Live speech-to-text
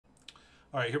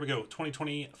All right, here we go.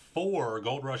 2024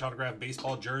 Gold Rush Autograph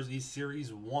Baseball Jerseys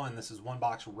Series 1. This is one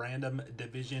box random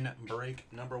division break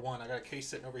number 1. I got a case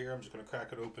sitting over here. I'm just going to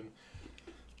crack it open.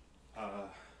 Well,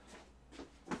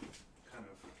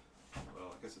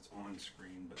 I guess it's on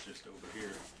screen, but just over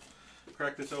here.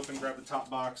 Crack this open, grab the top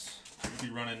box.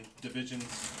 We'll be running divisions,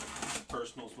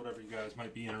 personals, whatever you guys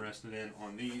might be interested in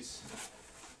on these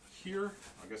here.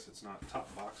 I guess it's not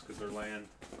top box because they're laying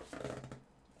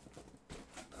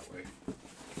that way. We'll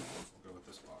go with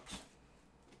this box.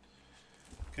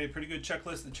 Okay, pretty good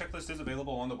checklist. The checklist is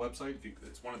available on the website.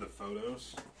 It's one of the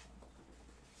photos.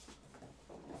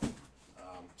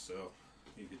 So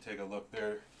you can take a look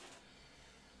there.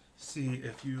 See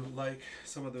if you like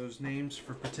some of those names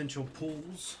for potential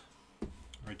pulls.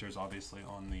 Right there's obviously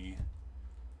on the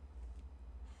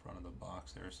front of the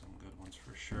box. There are some good ones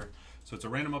for sure. So it's a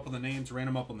random up on the names,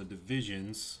 random up on the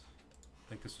divisions. I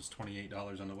think this was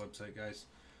 $28 on the website, guys.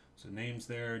 So names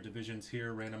there, divisions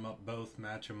here, random up both,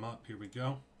 match them up. Here we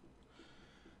go.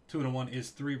 2 and a 1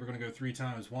 is 3. We're going to go 3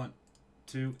 times. 1,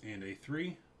 2, and a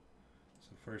 3. So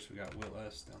first we got Will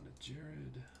S. down to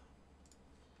Jared.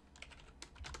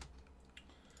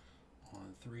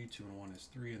 On 3, 2 and 1 is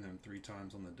 3, and then 3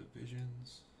 times on the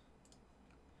divisions.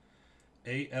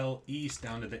 AL East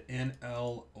down to the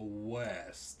NL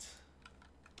West.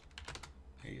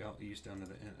 AL East down to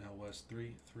the NL West.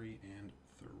 3, 3, and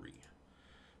 3.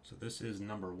 So this is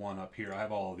number 1 up here. I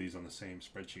have all of these on the same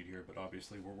spreadsheet here, but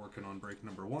obviously we're working on break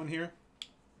number 1 here.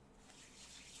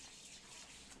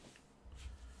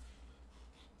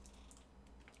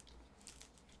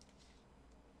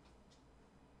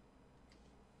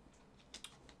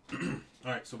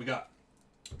 All right, so we got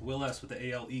Will S. with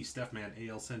the AL East, Steph Man,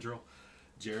 AL Central,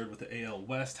 Jared with the AL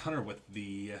West, Hunter with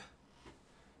the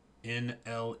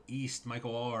NL East,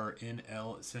 Michael R.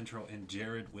 NL Central, and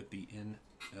Jared with the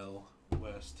NL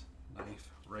West. Knife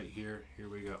right here. Here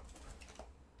we go.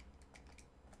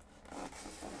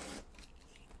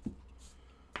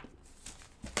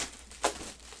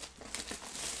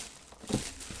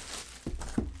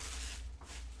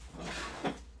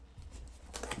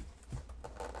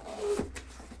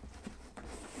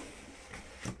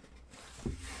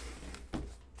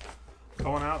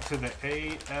 Going out to the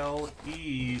AL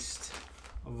East,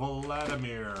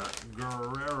 Vladimir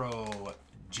Guerrero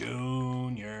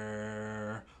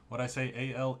Jr. What'd I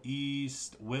say? AL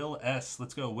East, Will S.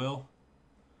 Let's go, Will.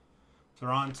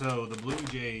 Toronto, the Blue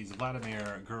Jays,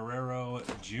 Vladimir Guerrero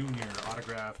Jr.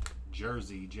 Autographed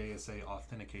jersey, JSA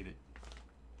authenticated.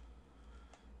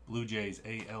 Blue Jays,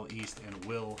 AL East, and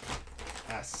Will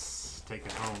S.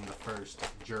 taking home the first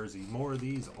jersey. More of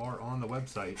these are on the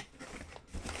website.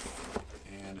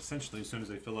 And essentially, as soon as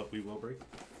they fill up, we will break.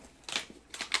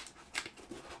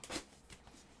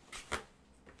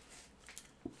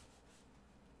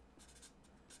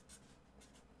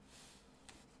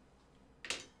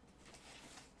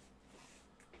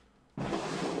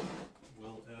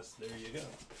 Will S, there you go.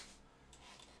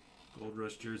 Gold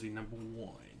Rush jersey number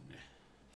 1.